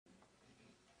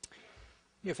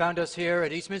You found us here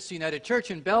at Eastminster United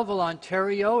Church in Belleville,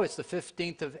 Ontario. It's the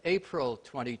 15th of April,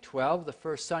 2012, the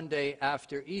first Sunday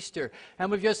after Easter.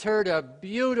 And we've just heard a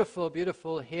beautiful,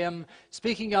 beautiful hymn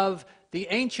speaking of the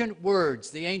ancient words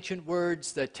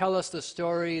that tell us the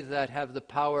story, that have the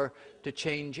power to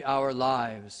change our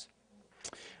lives.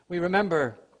 We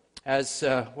remember, as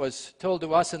was told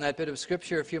to us in that bit of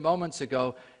scripture a few moments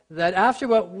ago, that after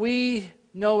what we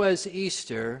know as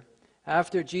Easter,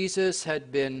 after Jesus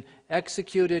had been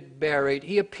executed, buried,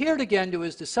 he appeared again to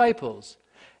his disciples.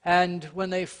 And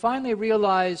when they finally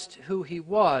realized who he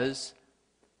was,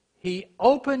 he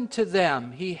opened to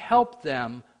them, he helped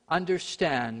them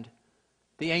understand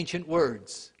the ancient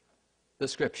words, the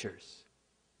scriptures.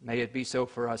 May it be so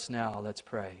for us now. Let's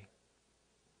pray.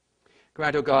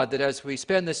 Grant, O God, that as we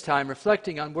spend this time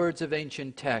reflecting on words of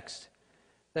ancient text,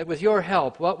 that with your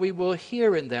help, what we will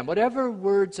hear in them, whatever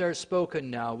words are spoken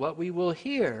now, what we will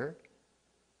hear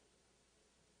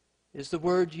is the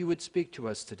word you would speak to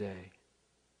us today.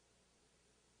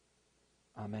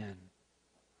 Amen.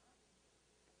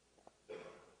 You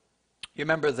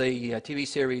remember the TV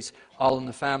series All in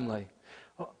the Family?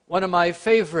 One of my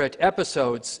favorite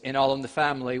episodes in All in the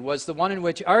Family was the one in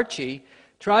which Archie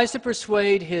tries to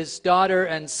persuade his daughter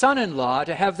and son-in-law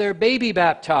to have their baby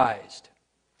baptized.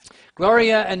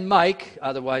 Gloria and Mike,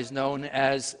 otherwise known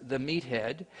as the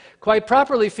Meathead, quite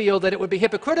properly feel that it would be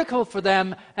hypocritical for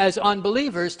them as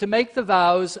unbelievers to make the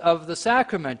vows of the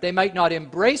sacrament. They might not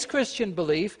embrace Christian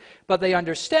belief, but they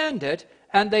understand it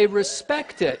and they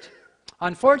respect it.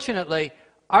 Unfortunately,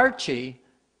 Archie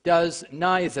does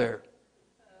neither.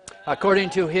 According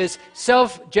to his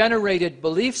self-generated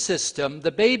belief system,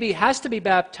 the baby has to be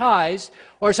baptized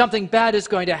or something bad is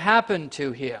going to happen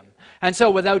to him. And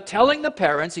so without telling the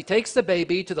parents, he takes the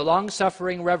baby to the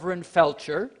long-suffering Reverend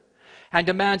Felcher and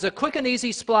demands a quick and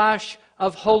easy splash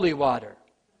of holy water.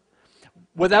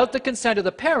 Without the consent of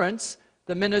the parents,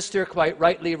 the minister quite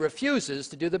rightly refuses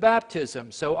to do the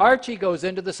baptism. So Archie goes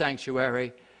into the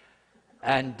sanctuary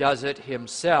and does it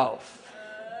himself.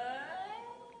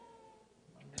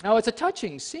 Now, it's a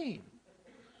touching scene.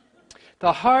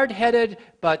 The hard-headed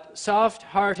but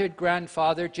soft-hearted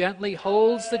grandfather gently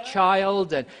holds the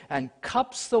child and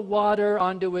cups the water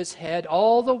onto his head,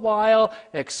 all the while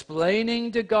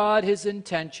explaining to God his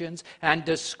intentions and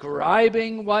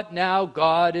describing what now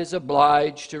God is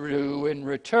obliged to do in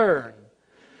return.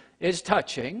 It's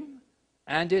touching,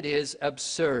 and it is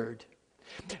absurd.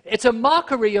 It's a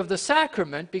mockery of the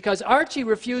sacrament because Archie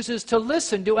refuses to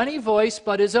listen to any voice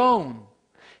but his own.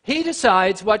 He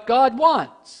decides what God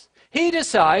wants. He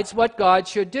decides what God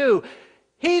should do.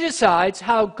 He decides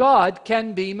how God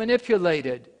can be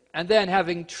manipulated. And then,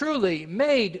 having truly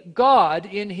made God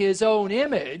in his own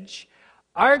image,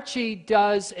 Archie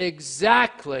does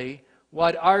exactly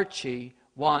what Archie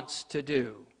wants to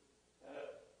do.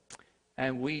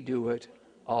 And we do it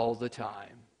all the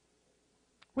time.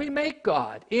 We make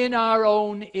God in our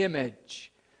own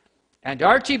image. And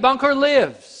Archie Bunker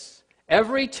lives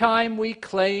every time we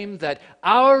claim that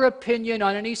our opinion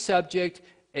on any subject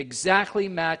exactly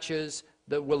matches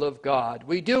the will of God.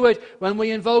 We do it when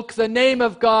we invoke the name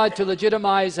of God to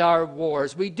legitimize our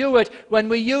wars. We do it when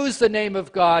we use the name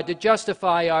of God to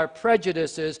justify our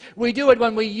prejudices. We do it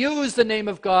when we use the name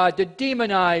of God to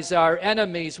demonize our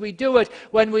enemies. We do it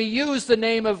when we use the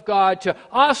name of God to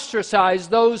ostracize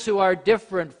those who are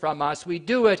different from us. We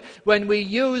do it when we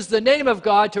use the name of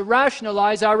God to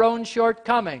rationalize our own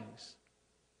shortcomings.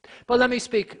 But let me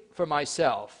speak for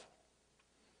myself.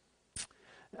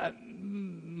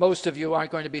 Most of you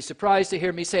aren't going to be surprised to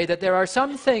hear me say that there are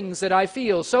some things that I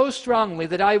feel so strongly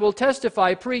that I will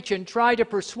testify, preach, and try to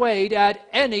persuade at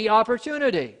any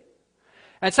opportunity.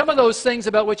 And some of those things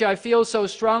about which I feel so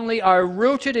strongly are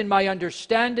rooted in my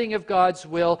understanding of God's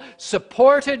will,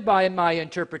 supported by my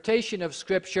interpretation of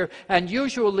Scripture, and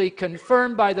usually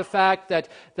confirmed by the fact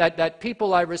that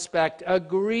people I respect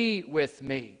agree with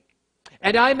me.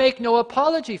 And I make no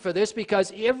apology for this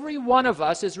because every one of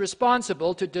us is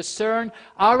responsible to discern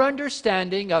our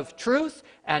understanding of truth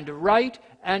and right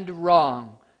and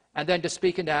wrong, and then to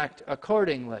speak and act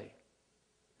accordingly.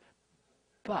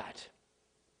 But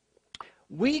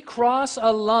we cross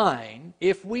a line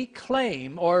if we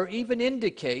claim or even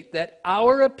indicate that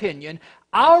our opinion,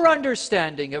 our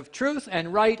understanding of truth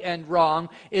and right and wrong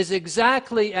is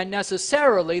exactly and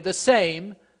necessarily the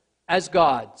same as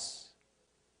God's.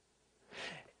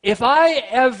 If I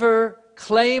ever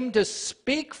claim to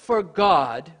speak for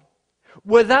God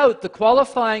without the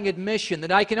qualifying admission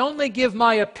that I can only give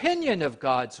my opinion of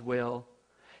God's will,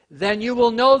 then you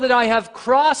will know that I have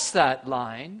crossed that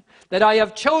line, that I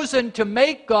have chosen to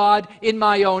make God in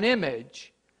my own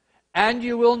image, and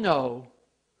you will know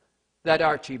that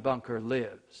Archie Bunker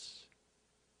lives.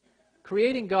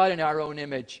 Creating God in our own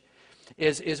image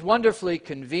is wonderfully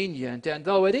convenient, and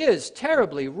though it is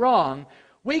terribly wrong,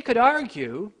 we could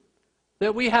argue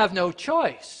that we have no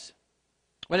choice.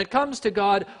 When it comes to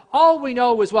God, all we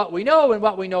know is what we know, and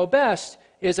what we know best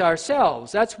is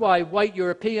ourselves. That's why white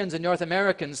Europeans and North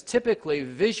Americans typically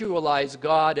visualize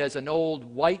God as an old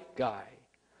white guy.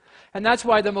 And that's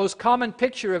why the most common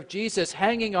picture of Jesus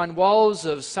hanging on walls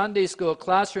of Sunday school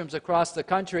classrooms across the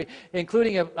country,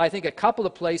 including, I think, a couple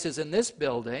of places in this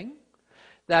building,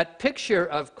 that picture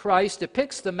of Christ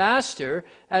depicts the Master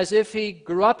as if he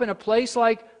grew up in a place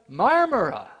like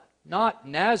Marmara, not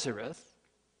Nazareth.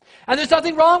 And there's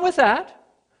nothing wrong with that,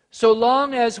 so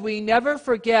long as we never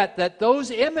forget that those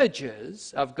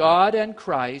images of God and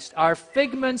Christ are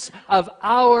figments of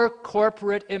our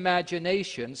corporate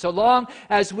imagination, so long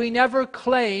as we never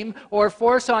claim or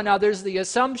force on others the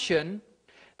assumption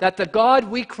that the God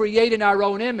we create in our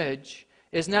own image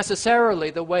is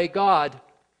necessarily the way God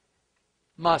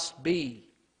must be.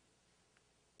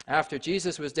 After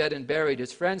Jesus was dead and buried,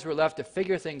 his friends were left to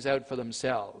figure things out for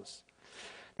themselves.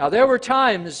 Now, there were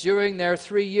times during their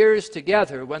 3 years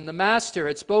together when the Master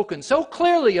had spoken so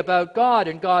clearly about God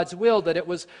and God's will that it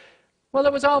was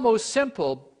almost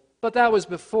simple, but that was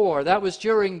before. That was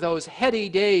during those heady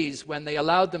days when they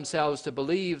allowed themselves to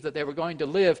believe that they were going to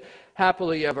live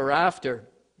happily ever after.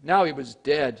 Now he was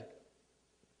dead.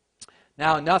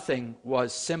 Now nothing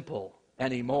was simple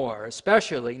anymore,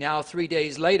 especially now 3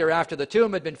 days later after the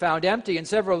tomb had been found empty and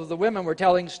several of the women were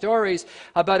telling stories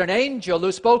about an angel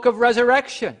who spoke of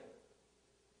resurrection.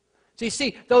 So you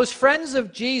see, those friends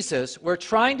of Jesus were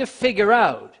trying to figure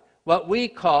out what we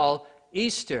call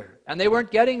Easter, and they weren't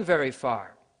getting very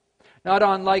far. Not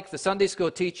unlike the Sunday school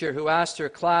teacher who asked her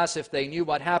class if they knew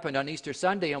what happened on Easter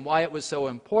Sunday and why it was so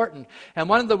important. And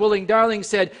one of the willing darlings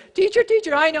said, Teacher,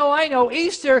 I know,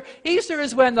 Easter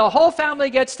is when the whole family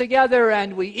gets together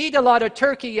and we eat a lot of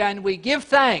turkey and we give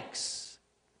thanks.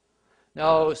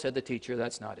 No, said the teacher,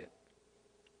 that's not it.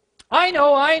 I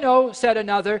know, said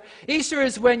another. Easter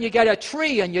is when you get a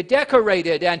tree and you decorate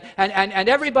it and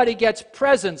everybody gets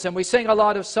presents and we sing a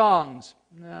lot of songs.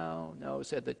 No,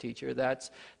 said the teacher,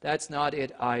 that's not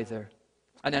it either.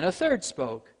 And then a third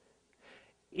spoke.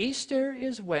 Easter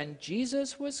is when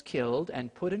Jesus was killed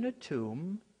and put in a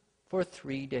tomb for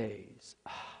 3 days.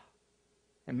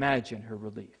 Imagine her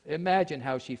relief. Imagine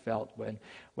how she felt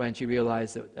when she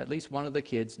realized that at least one of the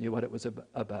kids knew what it was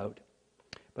about.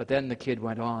 But then the kid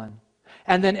went on.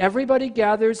 And then everybody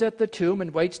gathers at the tomb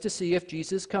and waits to see if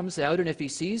Jesus comes out. And if he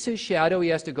sees his shadow, he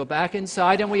has to go back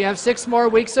inside and we have 6 more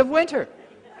weeks of winter.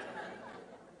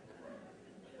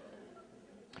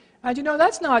 And you know,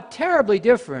 that's not terribly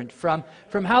different from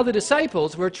how the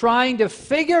disciples were trying to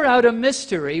figure out a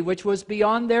mystery which was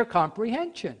beyond their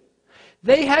comprehension.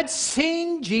 They had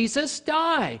seen Jesus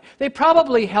die. They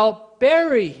probably helped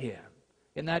bury him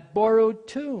in that borrowed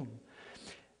tomb.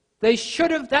 That should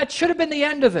have been the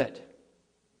end of it.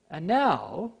 And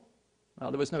now,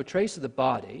 there was no trace of the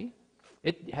body.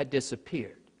 It had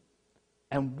disappeared.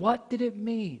 And what did it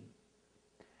mean?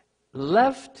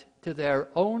 Left to their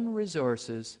own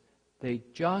resources, they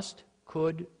just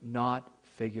could not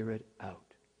figure it out.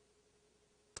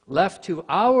 Left to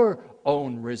our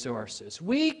own resources,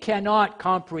 we cannot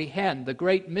comprehend the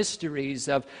great mysteries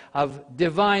of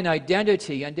divine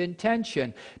identity and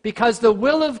intention, because the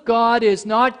will of God is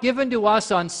not given to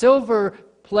us on silver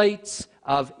plates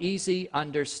of easy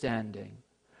understanding.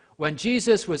 When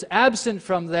Jesus was absent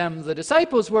from them, the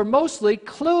disciples were mostly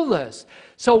clueless.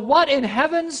 So what in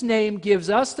heaven's name gives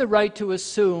us the right to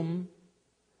assume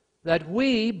that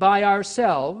we, by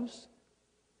ourselves,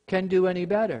 can do any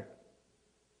better?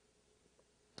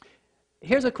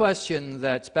 Here's a question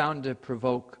that's bound to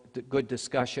provoke good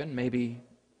discussion. Maybe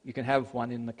you can have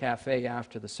one in the cafe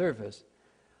after the service.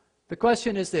 The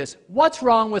question is this: what's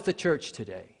wrong with the church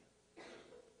today?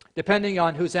 Depending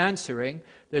on who's answering,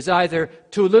 there's either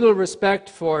too little respect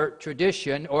for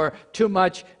tradition or too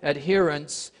much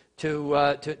adherence to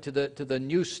the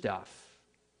new stuff.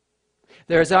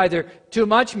 There's either too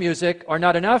much music or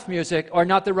not enough music or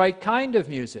not the right kind of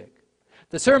music.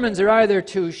 The sermons are either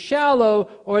too shallow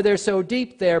or they're so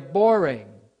deep they're boring.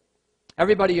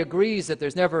 Everybody agrees that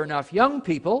there's never enough young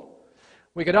people.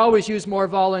 We could always use more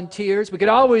volunteers. We could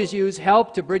always use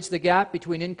help to bridge the gap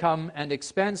between income and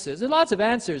expenses. There's lots of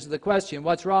answers to the question,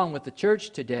 what's wrong with the church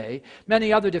today?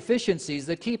 Many other deficiencies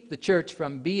that keep the church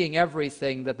from being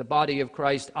everything that the body of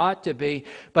Christ ought to be.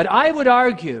 But I would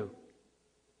argue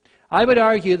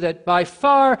that by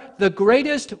far the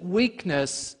greatest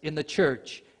weakness in the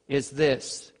church is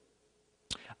this: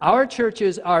 our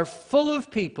churches are full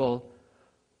of people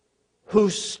who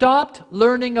stopped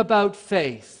learning about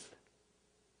faith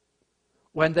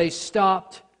when they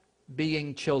stopped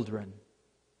being children.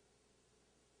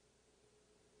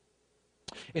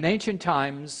 In ancient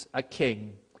times, a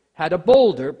king had a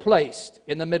boulder placed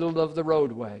in the middle of the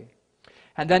roadway.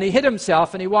 And then he hid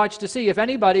himself and he watched to see if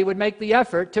anybody would make the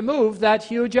effort to move that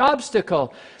huge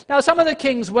obstacle. Now, some of the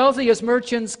king's wealthiest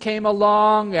merchants came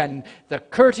along, and the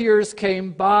courtiers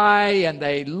came by, and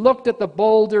they looked at the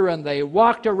boulder, and they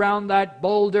walked around that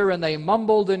boulder, and they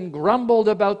mumbled and grumbled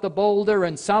about the boulder,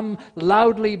 and some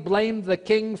loudly blamed the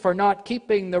king for not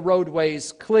keeping the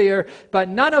roadways clear, but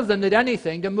none of them did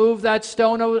anything to move that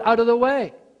stone out of the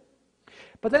way.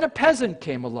 But then a peasant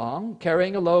came along,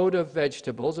 carrying a load of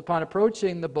vegetables. Upon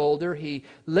approaching the boulder, he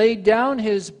laid down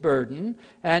his burden,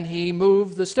 and he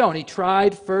moved the stone. He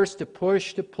tried first to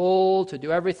push, to pull, to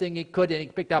do everything he could, and he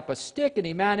picked up a stick, and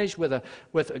he managed with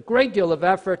a great deal of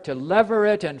effort to lever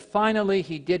it, and finally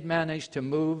he did manage to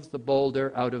move the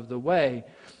boulder out of the way.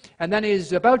 And then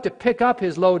he's about to pick up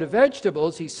his load of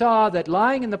vegetables. He saw that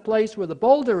lying in the place where the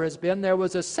boulder has been, there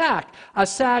was a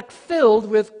sack filled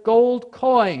with gold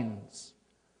coins.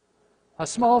 A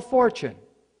small fortune,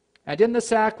 and in the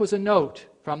sack was a note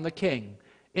from the king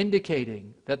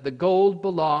indicating that the gold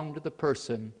belonged to the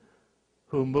person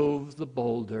who moved the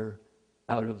boulder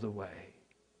out of the way.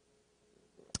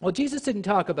 Well, Jesus didn't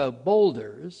talk about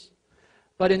boulders,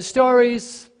 but in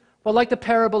stories, well, like the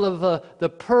parable of the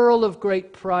pearl of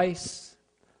great price,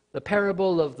 the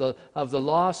parable of the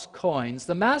lost coins,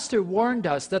 the Master warned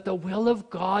us that the will of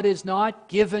God is not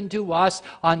given to us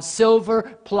on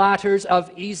silver platters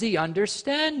of easy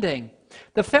understanding.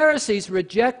 The Pharisees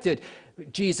rejected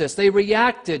Jesus. They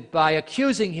reacted by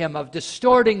accusing him of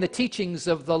distorting the teachings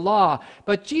of the law.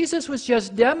 But Jesus was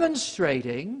just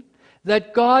demonstrating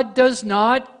that God does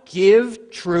not give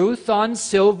truth on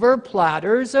silver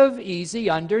platters of easy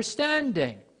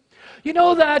understanding. You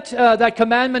know that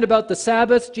commandment about the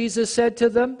Sabbath, Jesus said to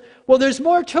them? Well, there's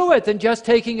more to it than just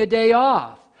taking a day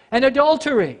off. And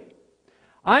adultery.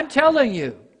 I'm telling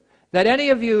you that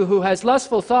any of you who has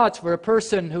lustful thoughts for a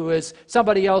person who is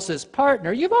somebody else's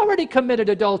partner, you've already committed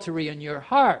adultery in your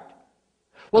heart.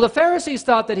 Well, the Pharisees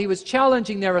thought that he was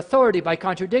challenging their authority by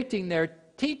contradicting their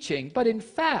teaching, but in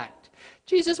fact,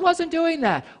 Jesus wasn't doing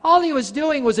that. All he was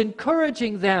doing was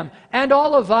encouraging them and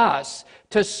all of us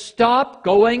to stop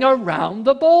going around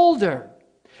the boulder,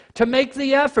 to make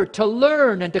the effort to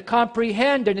learn and to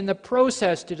comprehend, and in the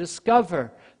process to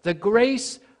discover the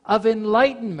grace of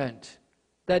enlightenment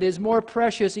that is more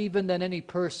precious even than any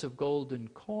purse of golden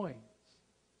coins.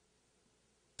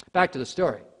 Back to the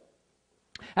story.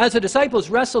 As the disciples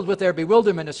wrestled with their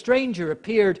bewilderment, a stranger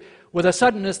appeared with a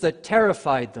suddenness that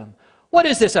terrified them. What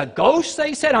is this, a ghost,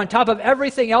 they said? On top of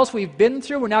everything else we've been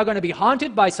through, we're now going to be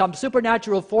haunted by some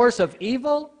supernatural force of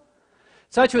evil?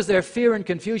 Such was their fear and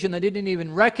confusion, they didn't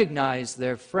even recognize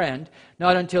their friend,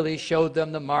 not until he showed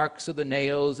them the marks of the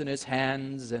nails in his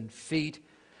hands and feet.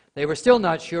 They were still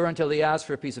not sure until he asked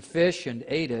for a piece of fish and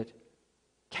ate it.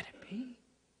 Can it be?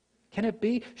 Can it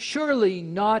be? Surely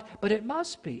not, but it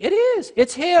must be. It is.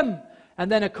 It's him.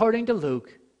 And then, according to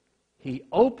Luke, he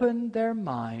opened their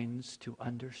minds to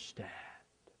understand.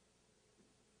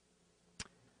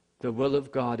 The will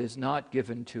of God is not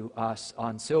given to us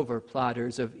on silver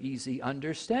platters of easy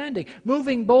understanding.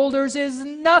 Moving boulders is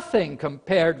nothing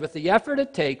compared with the effort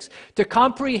it takes to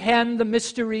comprehend the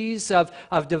mysteries of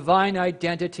divine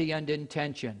identity and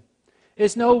intention.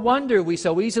 It's no wonder we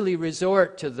so easily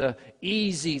resort to the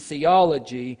easy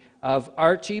theology of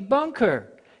Archie Bunker.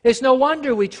 It's no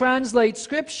wonder we translate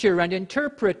Scripture and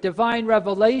interpret divine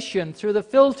revelation through the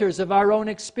filters of our own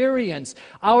experience,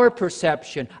 our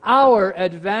perception, our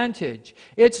advantage.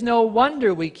 It's no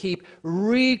wonder we keep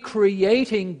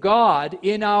recreating God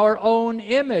in our own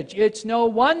image. It's no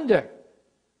wonder,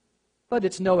 but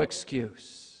it's no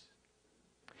excuse.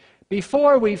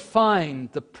 Before we find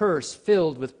the purse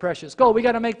filled with precious gold, we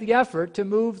got to make the effort to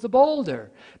move the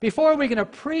boulder. Before we can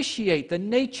appreciate the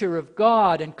nature of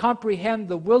God and comprehend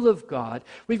the will of God,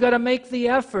 we've got to make the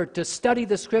effort to study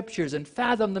the Scriptures and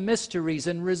fathom the mysteries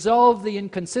and resolve the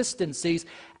inconsistencies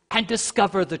and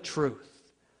discover the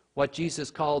truth. What Jesus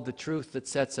called the truth that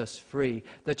sets us free,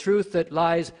 the truth that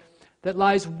lies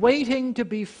waiting to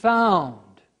be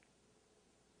found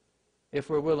if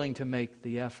we're willing to make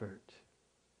the effort.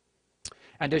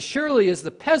 And as surely as the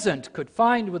peasant could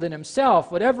find within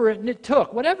himself whatever it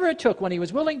took when he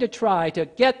was willing to try to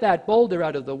get that boulder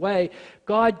out of the way,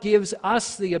 God gives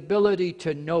us the ability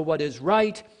to know what is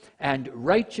right and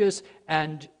righteous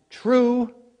and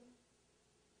true,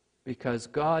 because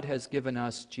God has given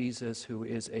us Jesus who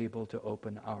is able to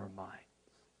open our minds.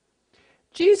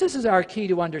 Jesus is our key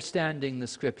to understanding the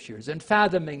Scriptures and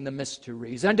fathoming the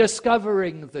mysteries and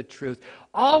discovering the truth.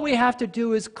 All we have to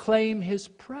do is claim His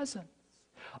presence.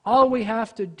 All we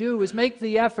have to do is make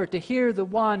the effort to hear the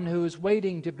one who is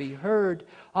waiting to be heard.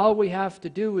 All we have to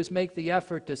do is make the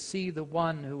effort to see the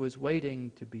one who is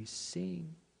waiting to be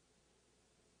seen.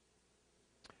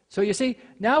 So you see,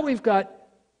 now we've got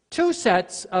two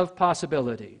sets of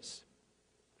possibilities.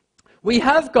 We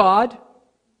have God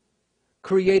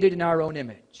created in our own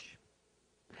image.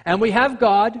 And we have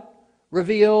God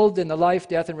revealed in the life,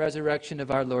 death, and resurrection of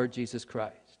our Lord Jesus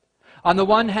Christ. On the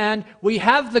one hand, we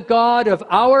have the God of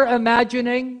our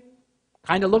imagining,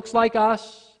 kind of looks like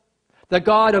us. The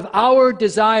God of our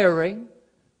desiring,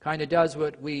 kind of does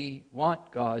what we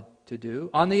want God to do.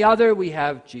 On the other, we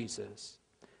have Jesus.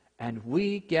 And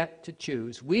we get to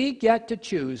choose. We get to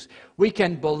choose. We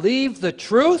can believe the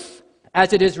truth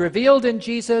as it is revealed in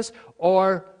Jesus,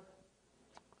 or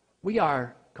we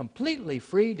are completely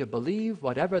free to believe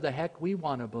whatever the heck we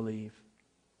want to believe.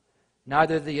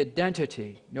 Neither the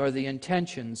identity nor the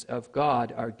intentions of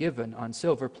God are given on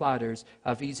silver platters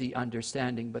of easy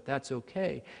understanding, but that's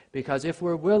okay, because if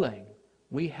we're willing,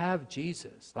 we have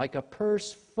Jesus, like a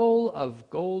purse full of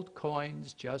gold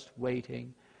coins just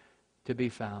waiting to be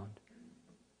found.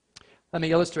 Let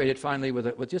me illustrate it finally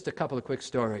with just a couple of quick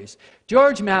stories.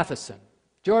 George Matheson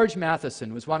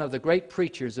was one of the great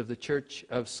preachers of the Church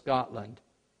of Scotland.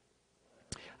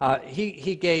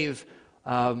 He gave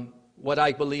what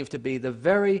I believe to be the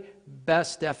very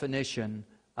best definition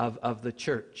of the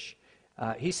church.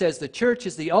 He says, the church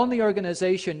is the only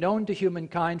organization known to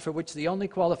humankind for which the only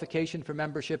qualification for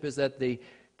membership is that the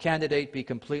candidate be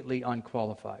completely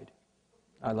unqualified.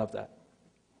 I love that.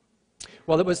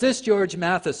 Well, it was this George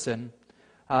Matheson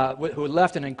who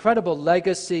left an incredible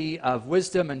legacy of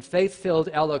wisdom and faith-filled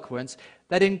eloquence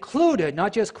that included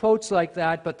not just quotes like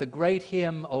that, but the great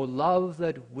hymn, "O love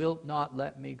that wilt not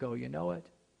let me go." You know it?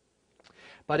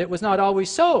 But it was not always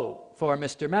so for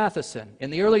Mr. Matheson. In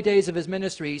the early days of his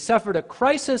ministry, he suffered a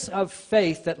crisis of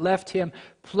faith that left him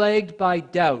plagued by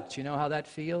doubts. You know how that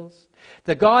feels?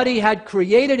 The God he had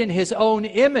created in his own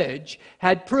image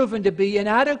had proven to be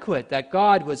inadequate, that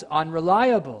God was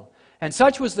unreliable. And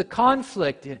such was the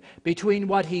conflict between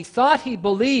what he thought he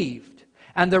believed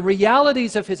and the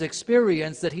realities of his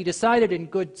experience that he decided in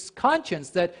good conscience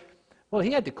that, well,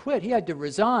 he had to quit, he had to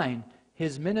resign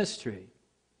his ministry.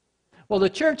 Well, the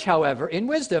church, however, in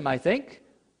wisdom, I think,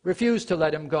 refused to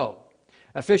let him go.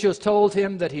 Officials told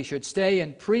him that he should stay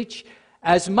and preach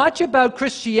as much about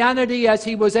Christianity as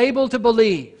he was able to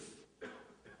believe.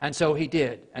 And so he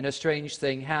did, and a strange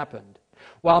thing happened.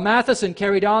 While Matheson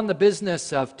carried on the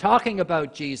business of talking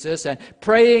about Jesus and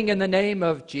praying in the name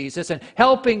of Jesus and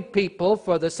helping people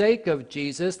for the sake of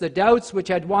Jesus, the doubts which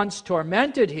had once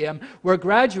tormented him were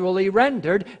gradually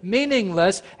rendered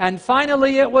meaningless, and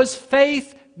finally it was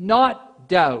faith, not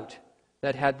doubt,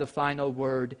 that had the final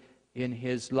word in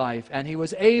his life. And he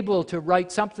was able to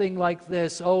write something like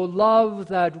this: "O love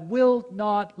that wilt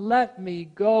not let me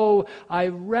go, I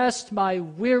rest my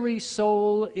weary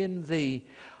soul in thee.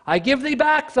 I give thee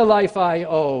back the life I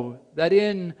owe, that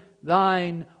in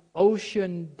thine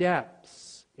ocean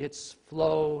depths its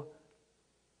flow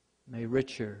may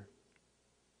richer,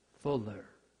 fuller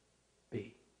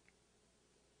be."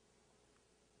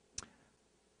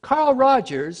 Carl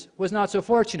Rogers was not so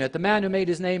fortunate. The man who made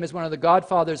his name as one of the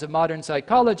godfathers of modern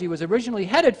psychology was originally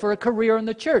headed for a career in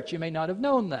the church. You may not have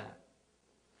known that.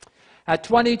 At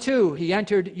 22, he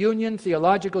entered Union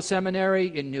Theological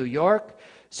Seminary in New York.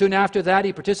 Soon after that,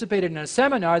 he participated in a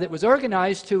seminar that was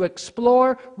organized to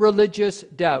explore religious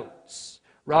doubts.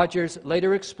 Rogers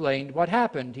later explained what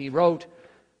happened. He wrote,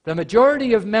 "The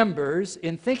majority of members,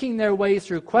 in thinking their way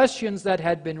through questions that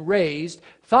had been raised,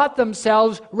 thought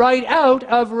themselves right out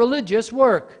of religious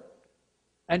work,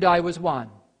 and I was one."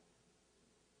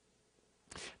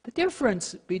 The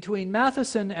difference between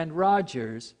Matheson and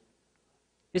Rogers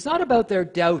is not about their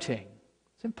doubting.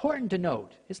 It's important to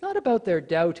note. It's not about their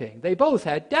doubting. They both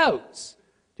had doubts,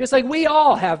 just like we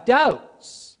all have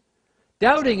doubts.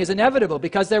 Doubting is inevitable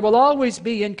because there will always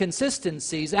be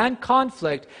inconsistencies and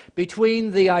conflict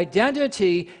between the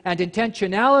identity and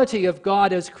intentionality of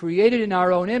God as created in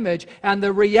our own image and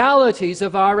the realities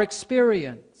of our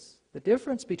experience. The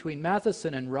difference between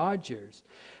Matheson and Rogers,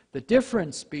 the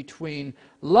difference between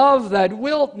love that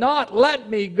wilt not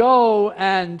let me go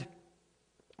and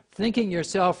thinking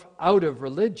yourself out of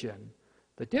religion,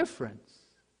 the difference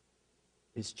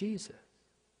is Jesus.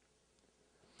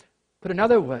 Put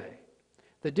another way,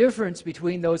 the difference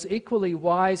between those equally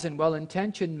wise and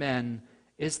well-intentioned men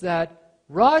is that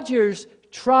Rogers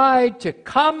tried to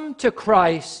come to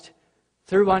Christ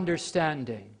through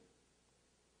understanding.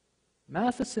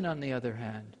 Matheson, on the other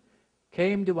hand,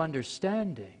 came to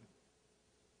understanding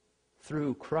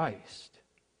through Christ.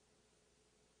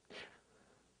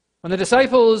 When the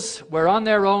disciples were on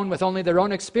their own with only their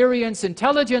own experience,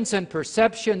 intelligence, and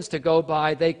perceptions to go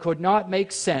by, they could not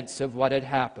make sense of what had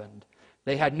happened.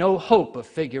 They had no hope of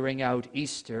figuring out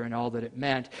Easter and all that it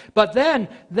meant. But then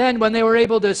when they were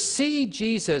able to see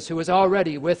Jesus, who was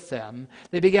already with them,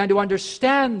 they began to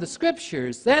understand the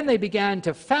Scriptures. Then they began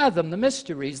to fathom the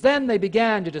mysteries. Then they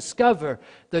began to discover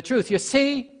the truth. You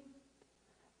see,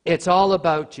 it's all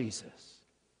about Jesus.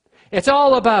 It's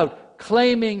all about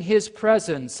claiming His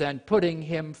presence and putting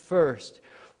Him first.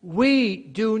 We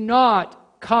do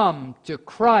not come to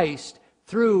Christ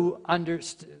through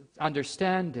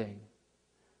understanding.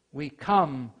 We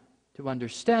come to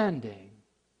understanding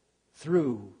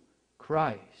through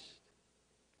Christ.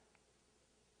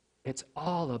 It's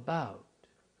all about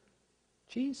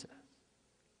Jesus.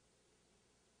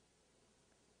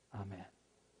 Amen.